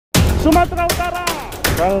Sumatera Utara.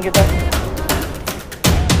 Sekarang kita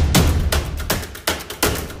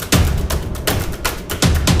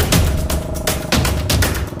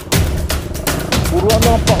buruan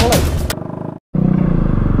apa oleh.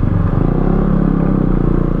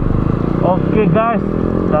 Oke guys,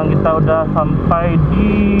 dan kita udah sampai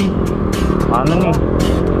di mana nih?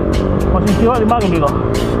 Posisi di mana nih kok?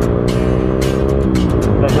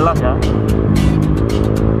 Gak jelas ya.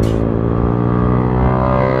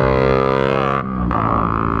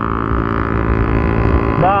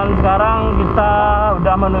 Dan sekarang kita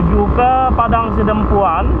udah menuju ke Padang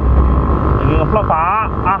Sidempuan. Lagi ngevlog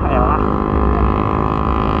pak. Elah.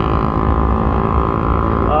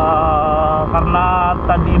 Karena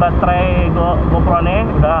tadi baterai GoPro nih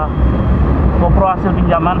GoPro hasil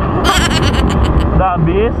pinjaman udah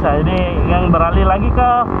habis, nah, jadi yang beralih lagi ke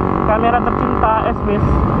kamera tercinta SPIS.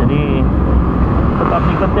 Jadi tetap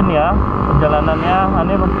ikutin ya perjalanannya.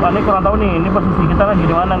 Ini kurang tahu nih, ini posisi kita lagi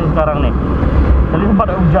di mana nih sekarang nih. Jadi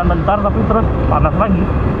sempat hujan bentar tapi terus panas lagi.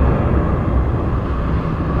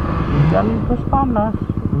 Hujan terus panas.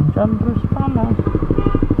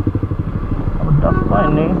 Udah apa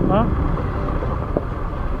ini? Hah?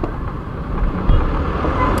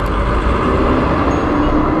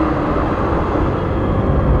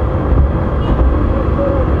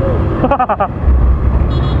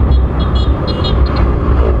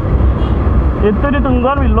 Itu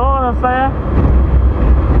ditungguan Willow saya.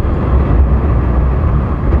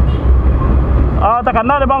 Tekan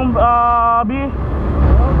ada bang bi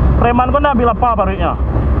preman kau nak bil apa barunya?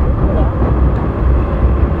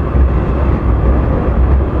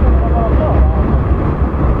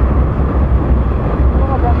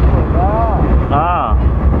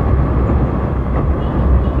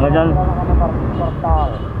 Ngajan portal.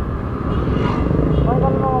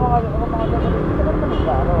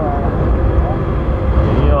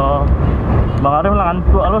 Iya. Bang Arif lah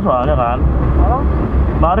ngantuk lo soalnya kan.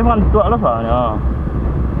 Bang Arif ngantuk lo soalnya.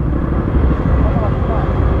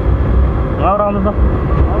 Bang orang tuh.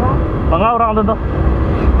 Bang orang tuh.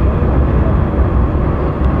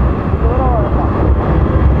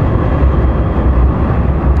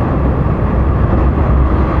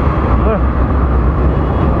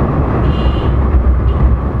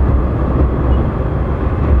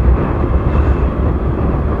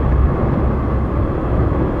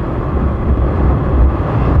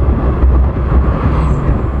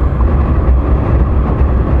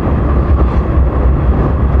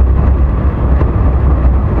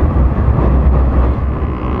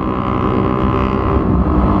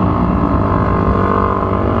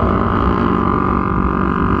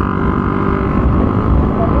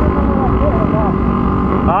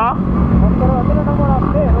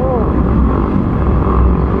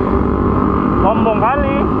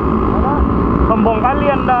 Sombong kali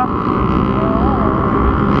Anda.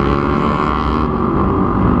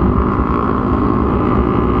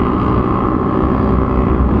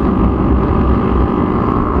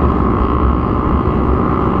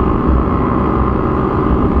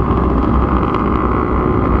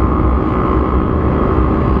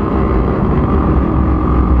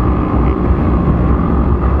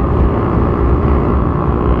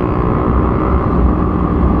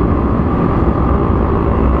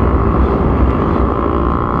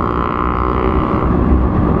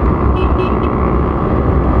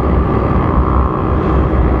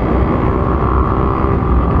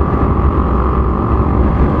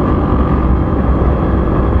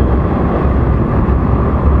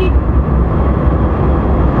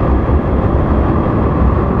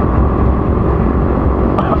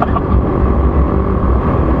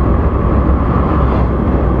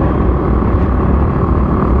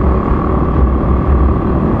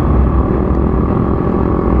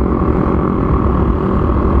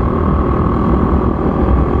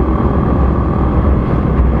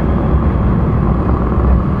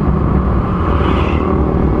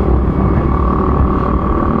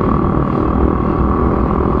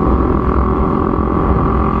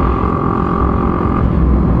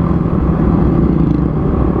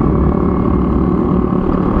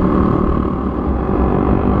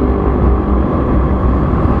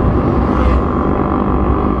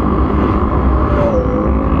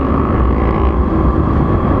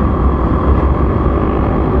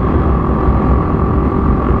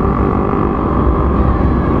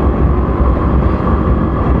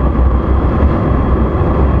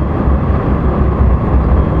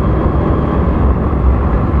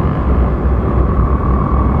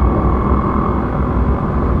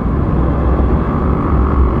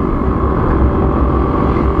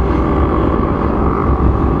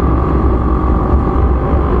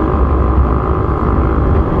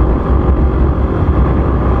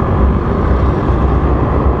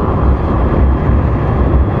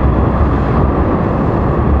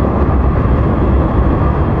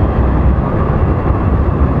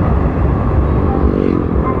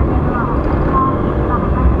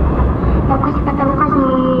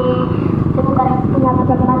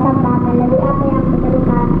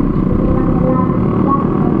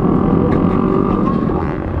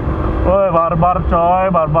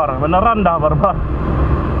 beneran dah barbar.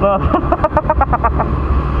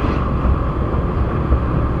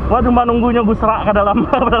 Wah cuma nunggunya gue serak ke dalam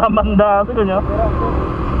dalam banda itu nya.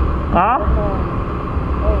 Hah?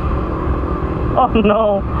 Oh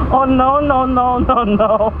no, oh no no no no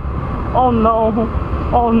no, oh no,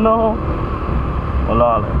 oh no,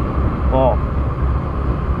 olah, oh,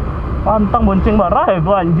 pantang bonceng barah ya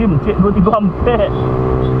gua anjing, cek 23 ampe.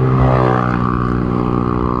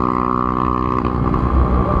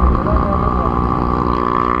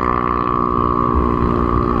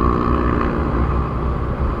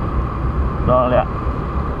 Dah lihat,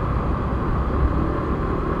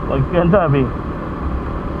 bagian tapi.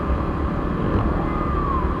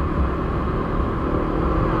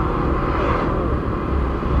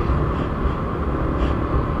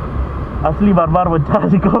 Asli barbar bocah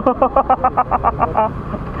sih kok.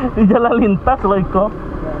 Di jalan lintas loh kok.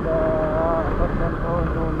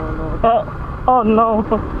 Oh no,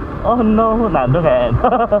 oh no, nah itu kayak.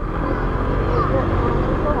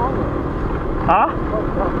 Hah?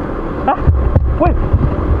 Hah? Wih,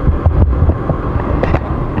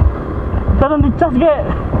 jangan dicas ge.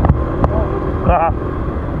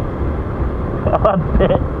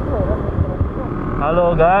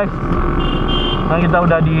 Halo guys. Nah kita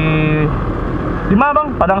udah di mana bang?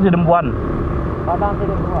 Padang Sidempuan. Padang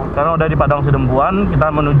Sidempuan. Karena udah di Padang Sidempuan,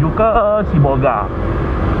 kita menuju ke Sibolga.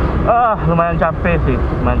 Lumayan capek sih,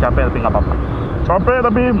 lumayan capek tapi nggak apa-apa. Capek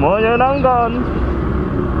tapi menyenangkan.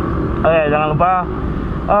 Oke, jangan lupa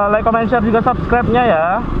like, comment, share juga subscribe-nya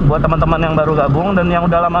ya. Buat teman-teman yang baru gabung dan yang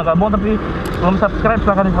udah lama gabung tapi belum subscribe,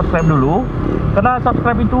 silahkan di subscribe dulu. Karena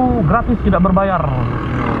subscribe itu gratis, tidak berbayar.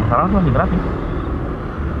 Sekarang masih gratis.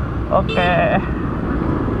 Oke.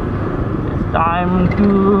 Time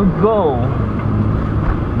to go.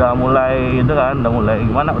 Udah mulai itu kan, udah mulai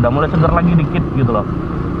gimana? Udah mulai segar lagi dikit gitu loh.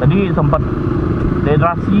 Tadi sempat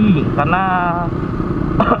dehidrasi karena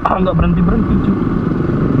nggak berhenti cuy.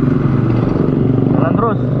 Jalan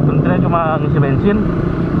terus, berhentinya cuma ngisi bensin,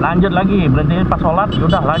 lanjut lagi, berhentinya pas sholat,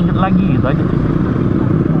 udah lanjut lagi gitu aja.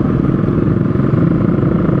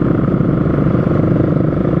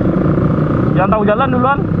 Jangan tahu jalan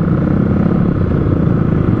duluan.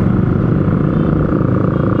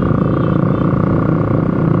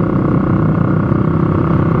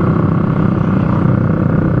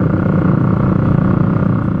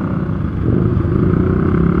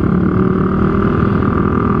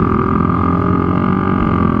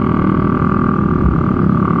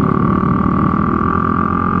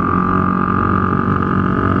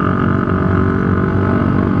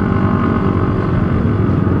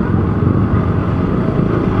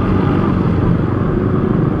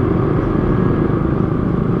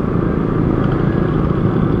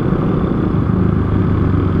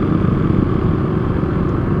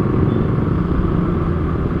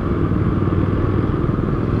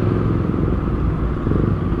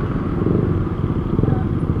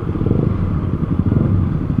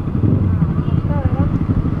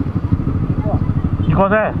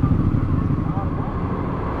 Saya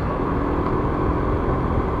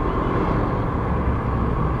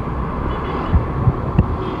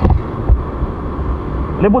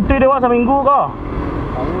ini putih dewa seminggu kok.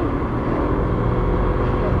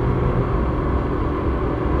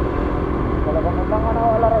 Kalau penerbangan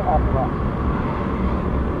awal rehat pak.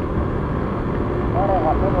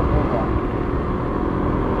 Rehat itu berubah.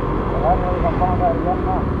 Kalau mau gampang harian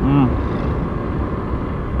mah.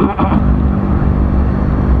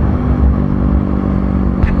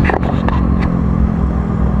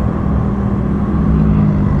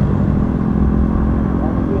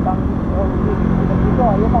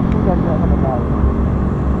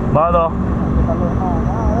 Bato.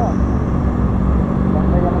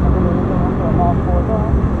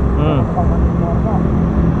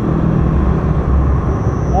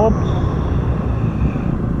 Oops.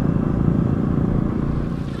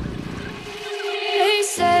 They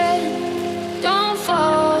said, don't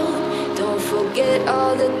fall, don't forget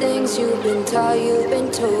all the things you've been taught, you've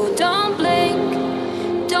been told. Don't blink,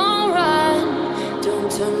 don't run.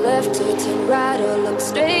 Turn left or turn right or look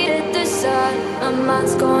straight at the sun. My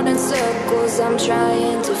mind's going in circles, I'm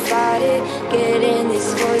trying to fight it. Getting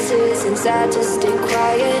these voices inside to stay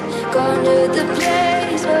quiet. Gone to the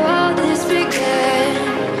place where all this began.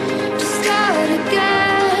 Just start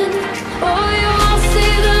again. Oh, you won't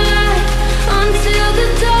see the light until the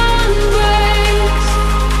dawn breaks.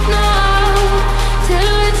 No,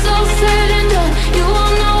 till it's all said and done, you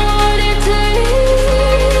won't know what it takes.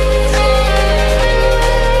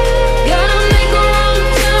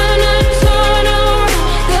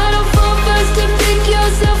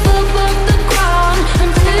 Yourself up off the ground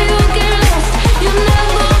until you get lost. You'll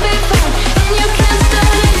never be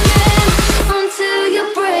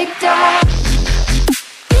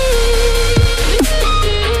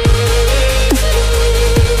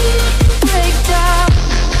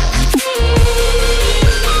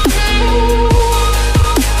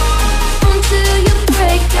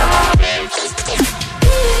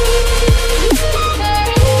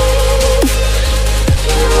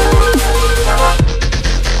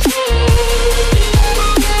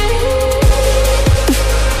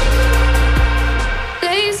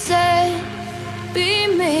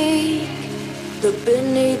Look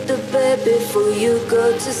beneath the bed before you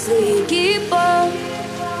go to sleep. Keep on,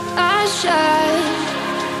 I shine.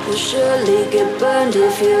 Will surely get burned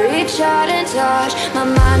if you reach out and touch. My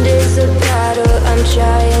mind is a battle, I'm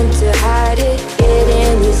trying to hide it.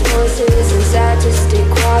 Getting these voices inside to stay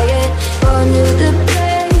quiet. Going to the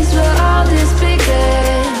place where all this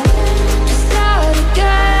began. To start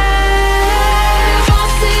again.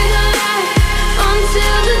 Won't see the light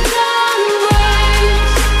until the dawn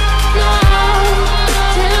breaks. No,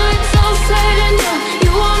 till it's all said and done,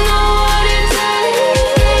 you won't know what it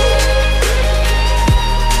takes.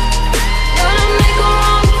 Gotta make a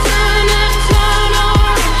wrong turn and turn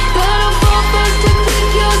around. Gotta fall first to pick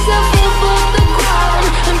yourself up off the ground.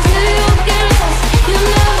 Until you get lost, you'll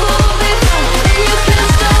never be found. And you can't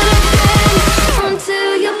start again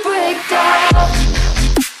until you break down.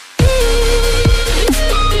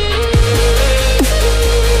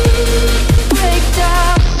 Break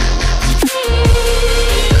down.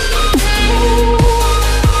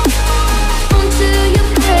 Until you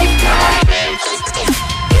break down.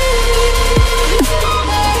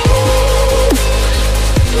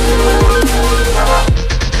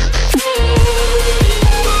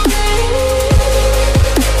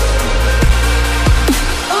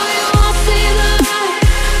 Oh, you won't see the light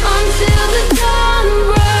until the dawn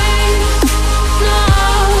breaks. No,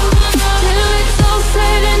 till it's all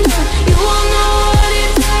said and done, you won't know what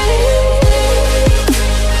it takes.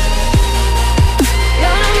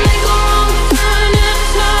 Gotta make a wrong turn and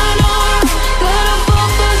turn around. Gotta fall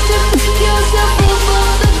first to pick yourself up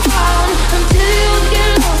off the ground. Until you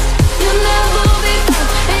get lost, you'll never be found.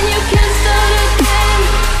 And you can't start again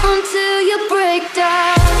until you break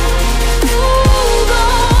down. Hold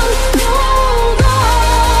on, hold on.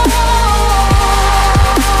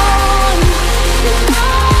 You're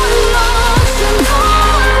not lost, you're not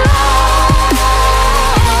lost.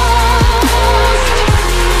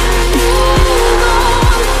 Hold on,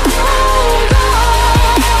 hold on.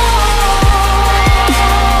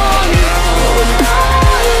 You're not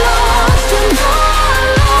lost, you're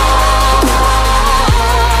not lost.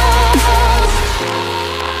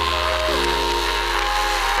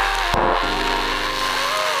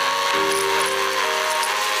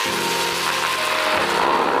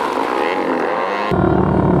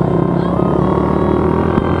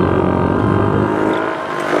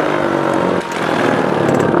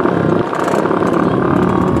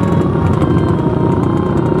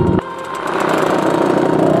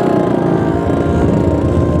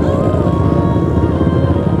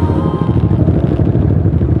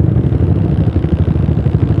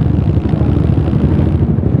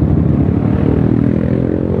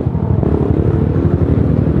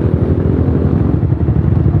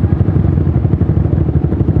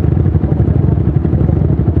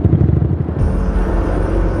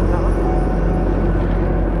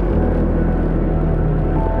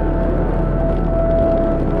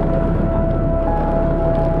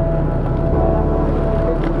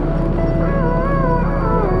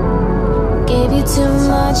 Gave you too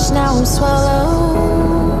much, now I'm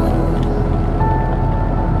swallowed.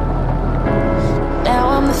 Now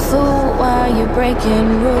I'm the fool while you're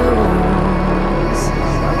breaking rules.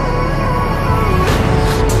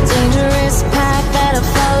 Dangerous path that I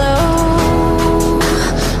follow.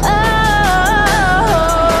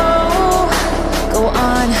 Oh, go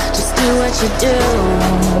on, just do what you do.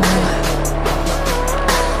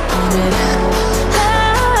 And it hurts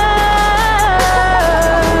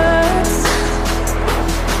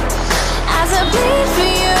as I bleed for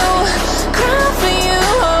you, cry for you.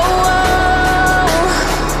 Oh, oh.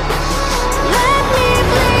 Let me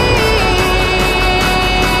bleed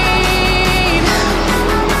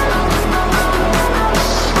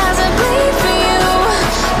as I bleed for you,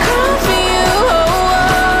 cry for you. Oh,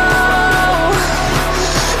 oh.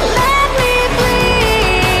 Let me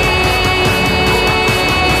bleed.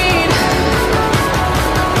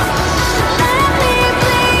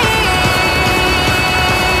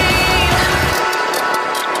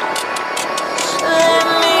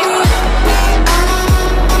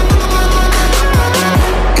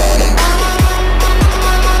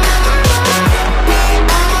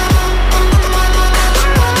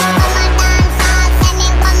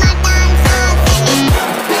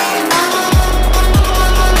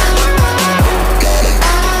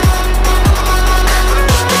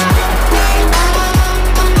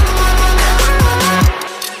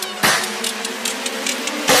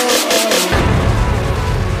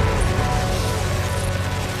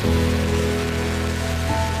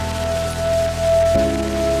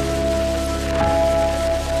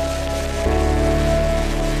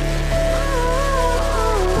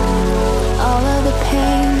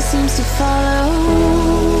 seems to follow,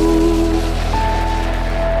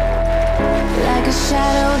 like a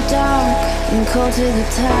shadow, dark and cold to the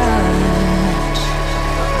touch.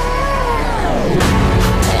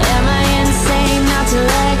 Am I insane not to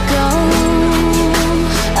let go?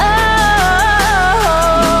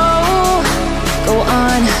 Oh, go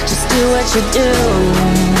on, just do what you do.